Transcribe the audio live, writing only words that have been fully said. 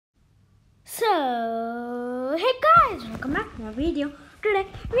So, hey guys, welcome back to my video. Today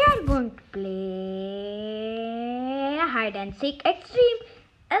we are going to play hide and seek extreme.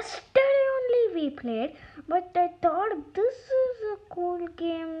 Yesterday only we played, but I thought this is a cool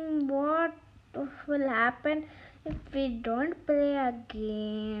game. What will happen if we don't play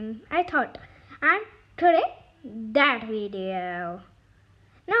again? I thought, and today that video.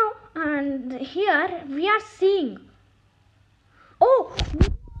 Now, and here we are seeing. Oh!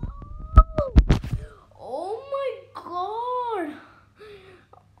 Oh my god!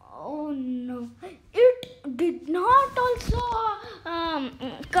 Oh no! It did not also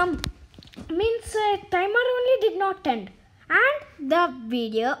come. Means timer only did not end, and the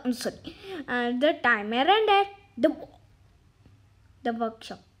video. The timer ended. The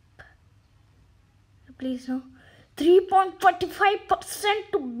workshop. Please no.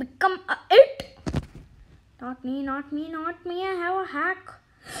 3.45% to become a it. Not me, not me, not me. I have a hack.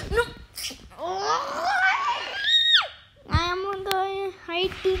 No. I am on the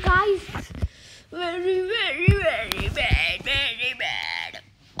IT guys. Very bad.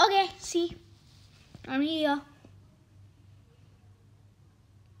 Okay, see. I'm here.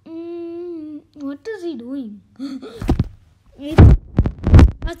 What is he doing?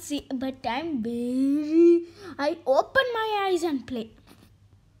 Let's see. But I open my eyes and play.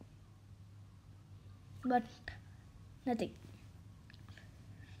 But nothing.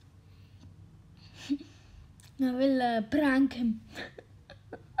 I will prank him.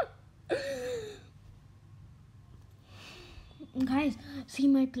 Guys, see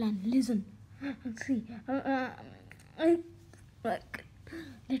my plan. Listen. See.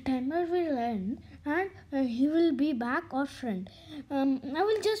 The timer will end and he will be back or friend. I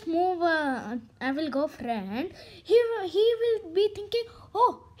will just move. I will go friend. He will be thinking,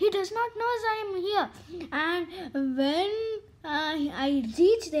 oh, he does not know I am here. And when I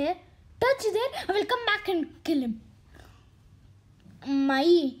reach there, touch there, I will come back and kill him.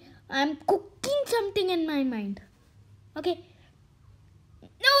 I'm cooking something in my mind. Okay.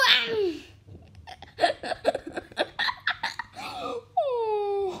 No.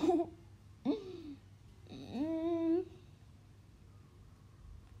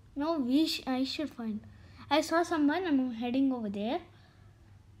 No, I should find. I saw someone. I'm heading over there.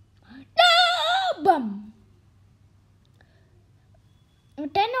 No! Bum. 10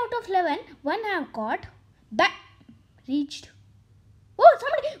 out of 11. One I have caught. Back. Reached. Oh,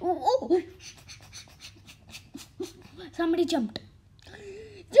 somebody. Oh. Somebody jumped.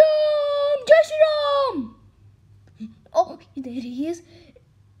 Jump! Jai Shri Ram! Oh, there he is.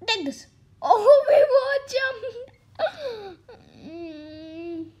 Take this. Oh, we were jumped.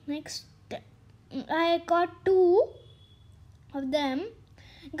 Next. I got 2 of them.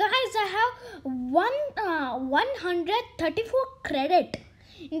 Guys, I have 134 credit.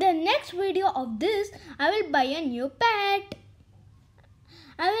 In the next video of this, I will buy a new pet.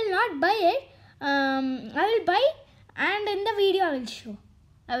 I will not buy it. I will buy and in the video I will show.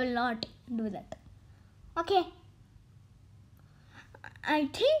 I will not do that. Okay. I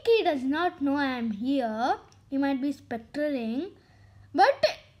think he does not know I am here. He might be spectating. But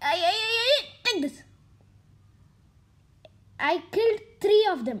take this. I killed 3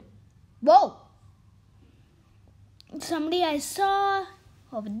 of them. Whoa! Somebody I saw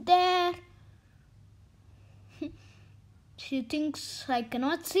over there. She thinks I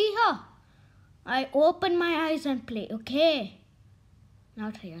cannot see her. I open my eyes and play. Okay.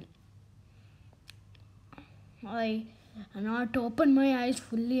 Not real. I not open my eyes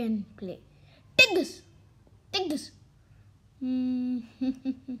fully and play. Take this. Take this.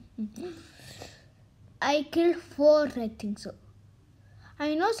 I killed 4, I think so.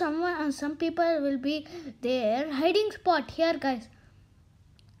 I know some people will be there. Hiding spot here, guys.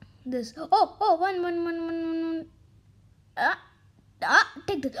 This. Oh, one.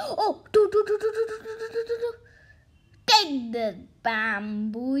 Take this. Oh, two. Take this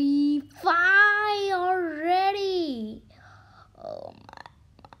bamboo. 5 already. Oh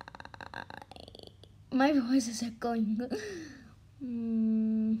my voice is echoing.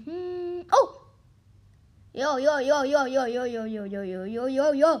 Oh. Yo.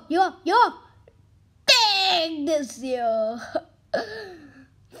 Take this, yo.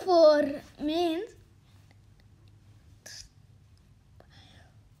 4 means.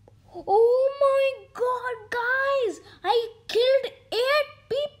 Oh my god, guys. I killed 8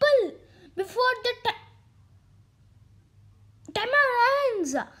 people before the timer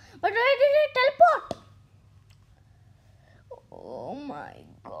ends. But why did I teleport? Oh my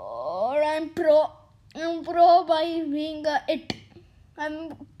god. I'm pro by being it.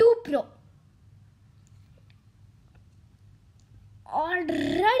 I'm too pro.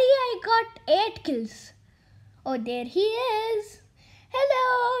 Already I got 8 kills. Oh, there he is.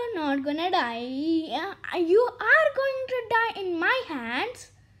 Hello, not gonna die. You are going to die in my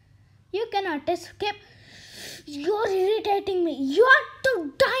hands. You cannot escape. You're irritating me. You are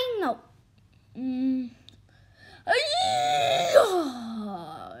to die now.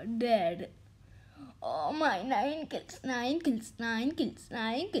 Dead. Oh my, 9 kills, 9 kills, 9 kills,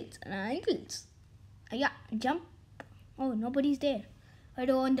 9 kills, 9 kills. Yeah, jump. Oh, nobody's there. I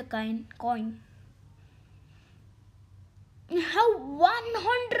don't want the coin. How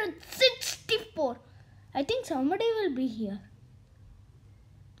 164? I think somebody will be here.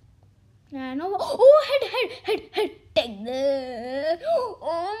 I know. Oh, head. Take the.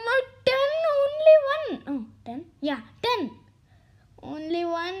 Oh my, 10. Only one. Oh, 10. Yeah, 10. Only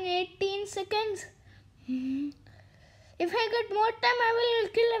 18 seconds. If I get more time, I will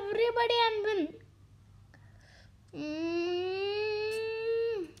kill everybody and win.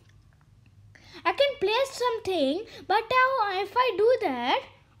 I can place something, but if I do that,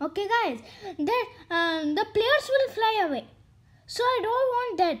 okay guys, that the players will fly away. So I don't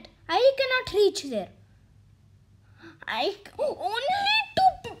want that. I cannot reach there. Only 2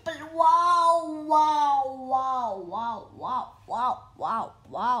 people. Wow.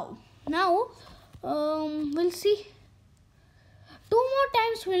 Now, we'll see. 2 more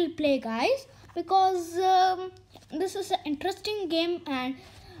times we'll play, guys, because this is an interesting game, and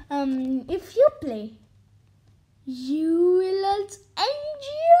if you play, you will also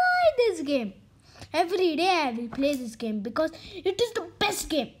enjoy this game. Every day I will play this game because it is the best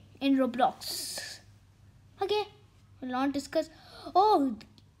game in Roblox. Okay, we'll not discuss. Oh,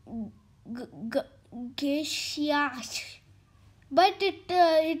 Geisha, but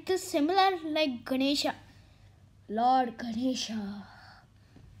it is similar like Ganesha. Lord Ganesha.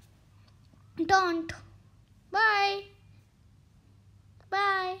 Don't. Bye.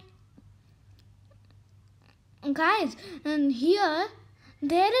 Guys, and here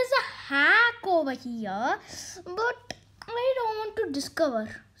there is a hack over here, but I don't want to discover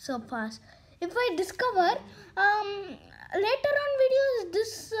so fast. If I discover later on videos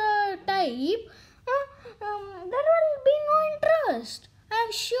this type, there will be no interest.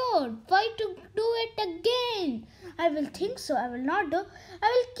 I'm sure. Why to do it again? I will think so. I will not do. I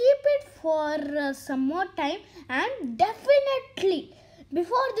will keep it for some more time, and definitely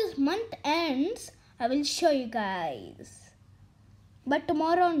before this month ends, I will show you guys. But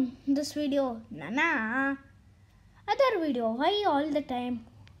tomorrow on this video, other video. Why all the time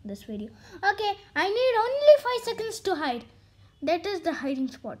this video? Okay, I need only 5 seconds to hide. That is the hiding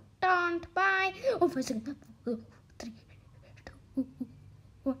spot. Don't bye. Oh, 5 seconds. 3, 2,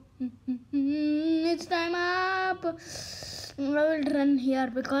 1. It's time up. I will run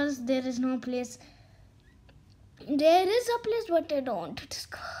here because there is no place. There is a place, but I don't want to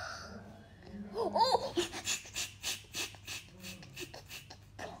discover. Oh!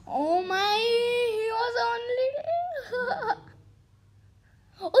 Oh my, he was only.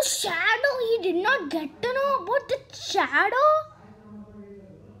 Oh, shadow, he did not get to know about the shadow.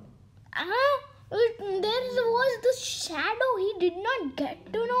 There was this shadow, he did not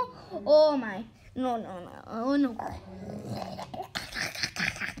get to know. Oh my, no. Oh no.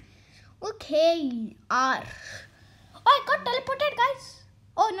 Okay, R. Oh, I got teleported, guys.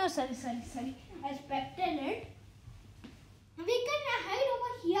 Oh no, sorry. I expected it. We can hide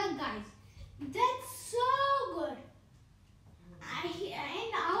over here, guys. That's so good.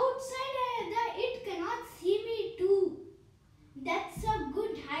 And outside, it cannot see me too. That's a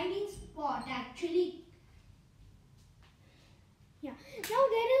good hiding spot, actually. Yeah. Now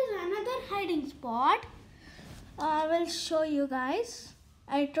there is another hiding spot. I will show you guys.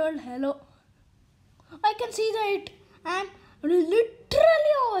 I told hello. I can see that I'm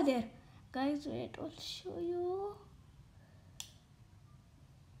literally over there. Guys, wait, I'll show you.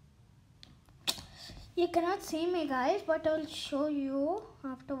 You cannot see me, guys, but I'll show you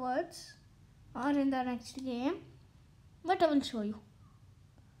afterwards or in the next game. But I will show you.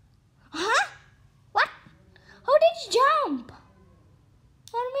 Huh? What? How did you jump?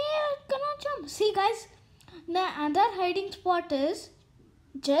 For me, I cannot jump. See, guys, the other hiding spot is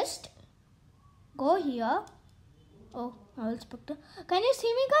just go here. Oh, I will spectre. Can you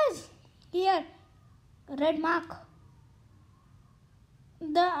see me, guys? Here, red mark.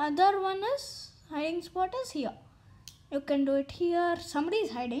 The other one is hiding spot is here. You can do it here. Somebody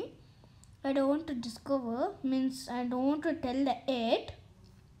is hiding. I don't want to discover, means I don't want to tell the 8.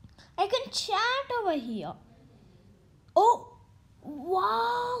 I can chat over here. Oh,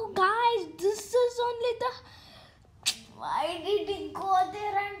 wow, guys, this is only the. Why did he go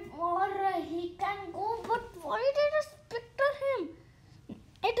there and more? He can go, but why did I spectre him?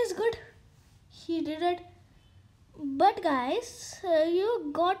 it is good. He did it. But guys,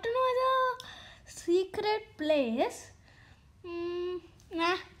 you got to know the secret place.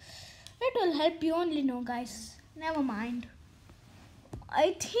 Nah, it will help you only know, guys. Never mind.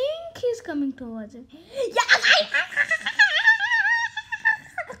 I think he's coming towards it. He's actually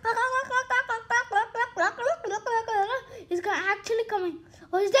coming.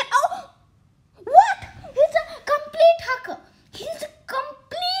 Oh, is that? Oh! What? He's a complete hacker. He's a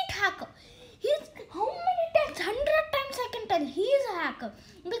complete hacker. He's how many times? 100 times I can tell he is a hacker,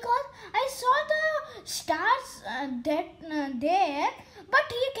 because I saw the stars there, but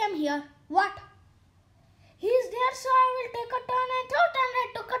he came here. What? He's there, so I will take a turn. I thought, and I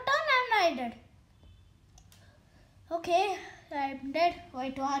took a turn, and I did. Okay, I'm dead. Why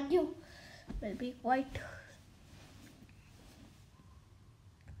to argue? Will be quiet.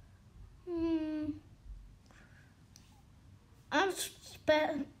 I'm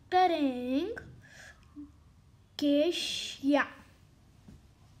sparing Kesha.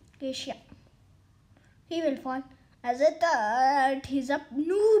 He will fall. As I thought, he's a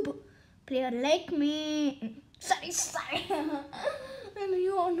noob player like me. Sorry.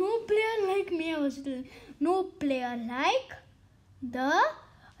 You are no player like me. I was doing no player like the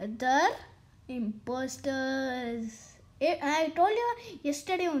other imposters. I told you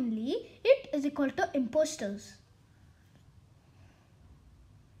yesterday only. It is equal to imposters.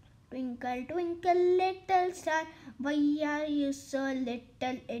 Twinkle, twinkle, little star, why are you so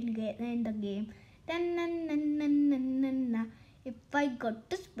little in the game? Na. If I go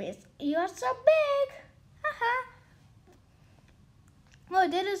to space, you are so big. Haha. Oh,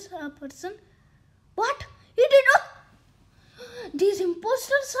 there is a person. What? He did not. These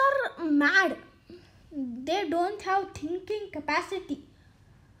imposters are mad. They don't have thinking capacity.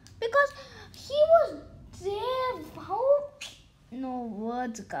 Because he was there. How? No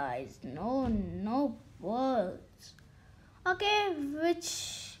words, guys. No words. Okay,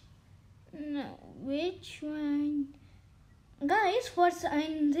 which one? Guys,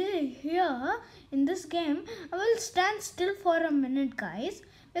 here in this game, I will stand still for a minute, guys,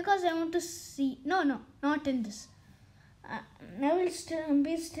 because I want to see. No, not in this. I will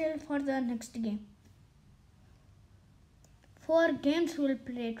be still for the next game. 4 games we will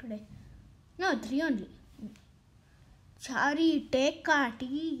play today. No, 3 only. Chari, take a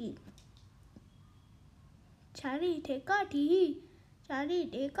tea.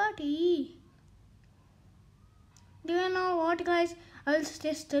 Do you know what, guys? I will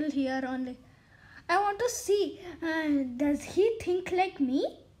stay still here only. I want to see, does he think like me?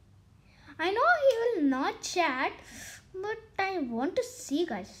 I know he will not chat, but I want to see,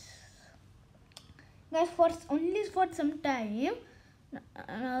 guys. Guys, only for some time,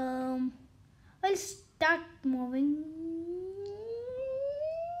 I'll start moving.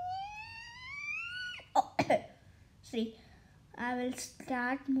 Oh, see, I will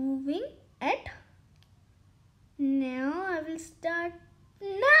start moving at. Now I will start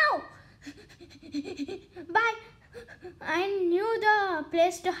now. Bye. I knew the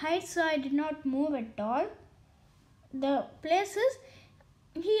place to hide, so I did not move at all. The place is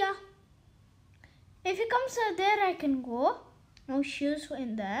here. If he comes there, I can go. No shoes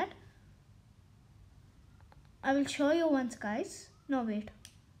in that. I will show you once, guys. No, wait.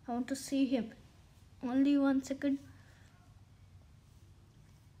 I want to see him. Only 1 second.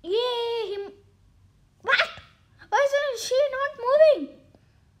 Yay! Him. What? Why is she not moving?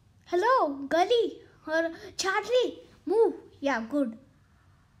 Hello, Gully or Charlie. Move. Yeah, good.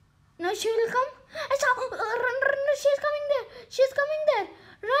 Now she will come. I saw. Run. She's coming there.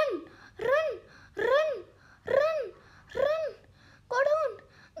 Run. Go down.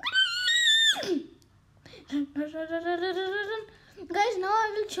 Run. Guys, now I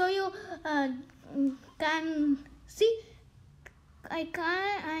will show you. Can see. I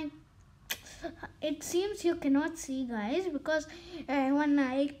can't. It seems you cannot see, guys, because when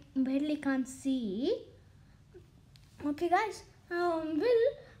I barely can't see. Okay, guys, we'll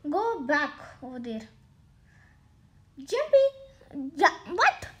go back over there. Jumpy,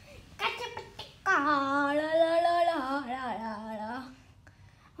 what?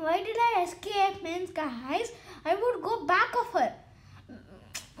 Why did I escape? Means, guys, I would go back of her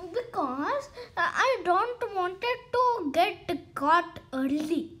because I don't wanted to get caught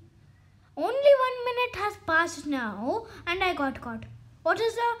early. Only 1 minute has passed now and I got caught. What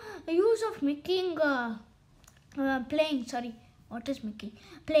is the use of making playing? Sorry, what is making?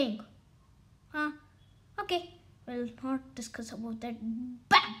 Playing. Okay, we'll not discuss about that.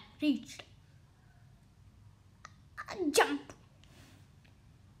 Bam! Reached. Jump.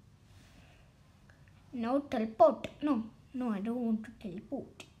 Now teleport. No, No, I don't want to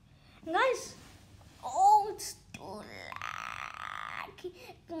teleport. Guys, oh, it's too laggy.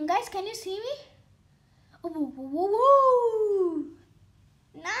 Guys, can you see me? Oh, whoa, whoa, whoa.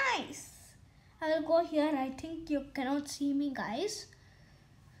 Nice. I will go here. I think you cannot see me, guys.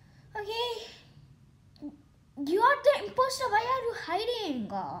 Okay. You are the imposter. Why are you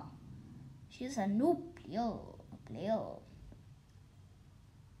hiding? She's a new player.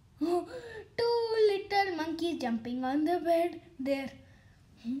 Two little monkeys jumping on the bed there.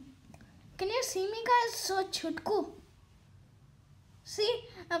 Can you see me, guys? So chutku. See,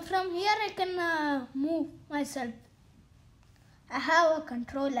 from here I can move myself. I have a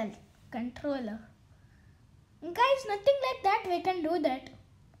controller. Guys, nothing like that. We can do that.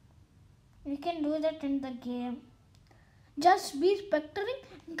 We can do that in the game. Just be spectating.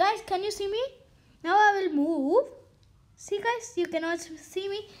 Guys, can you see me? Now I will move. See, guys, you cannot see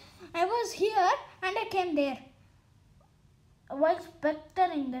me. I was here and I came there. While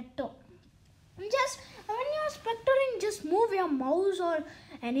spectating that too. Just when you are spectating, just move your mouse or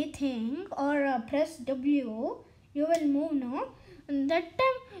anything or press W. You will move now. And that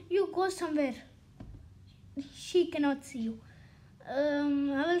time you go somewhere. She cannot see you.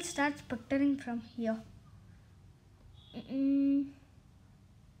 I will start spectating from here.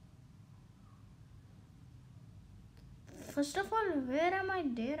 First of all, where am I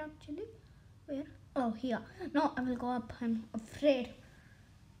there actually? Where? Oh, here. No, I will go up. I'm afraid.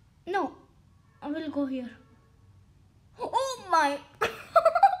 No, I will go here. Oh my!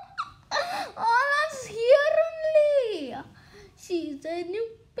 Oh, that's here only. She's a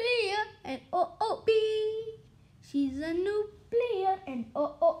new player and OOB. She's a new player and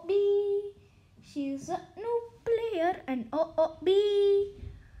OOB. She's a new player and OOB.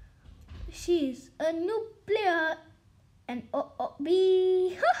 She's a new player and OOB.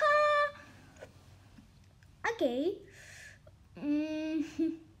 Haha. Okay.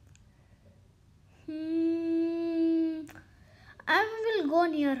 I will go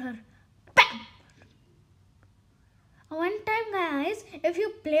near her. Bam! One time, guys, if you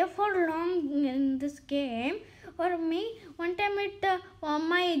play for long in this game, for me, one time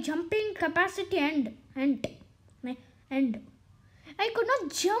my jumping capacity end. I could not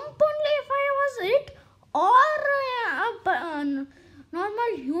jump only if I was it or a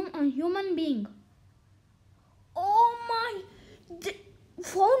normal human being. Oh my!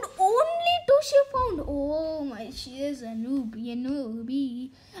 Found only two she found. Oh my, she is a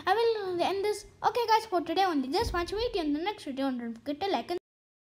newbie. I will end this. Okay guys, for today only this much. Meet you in the next video. Don't forget to like and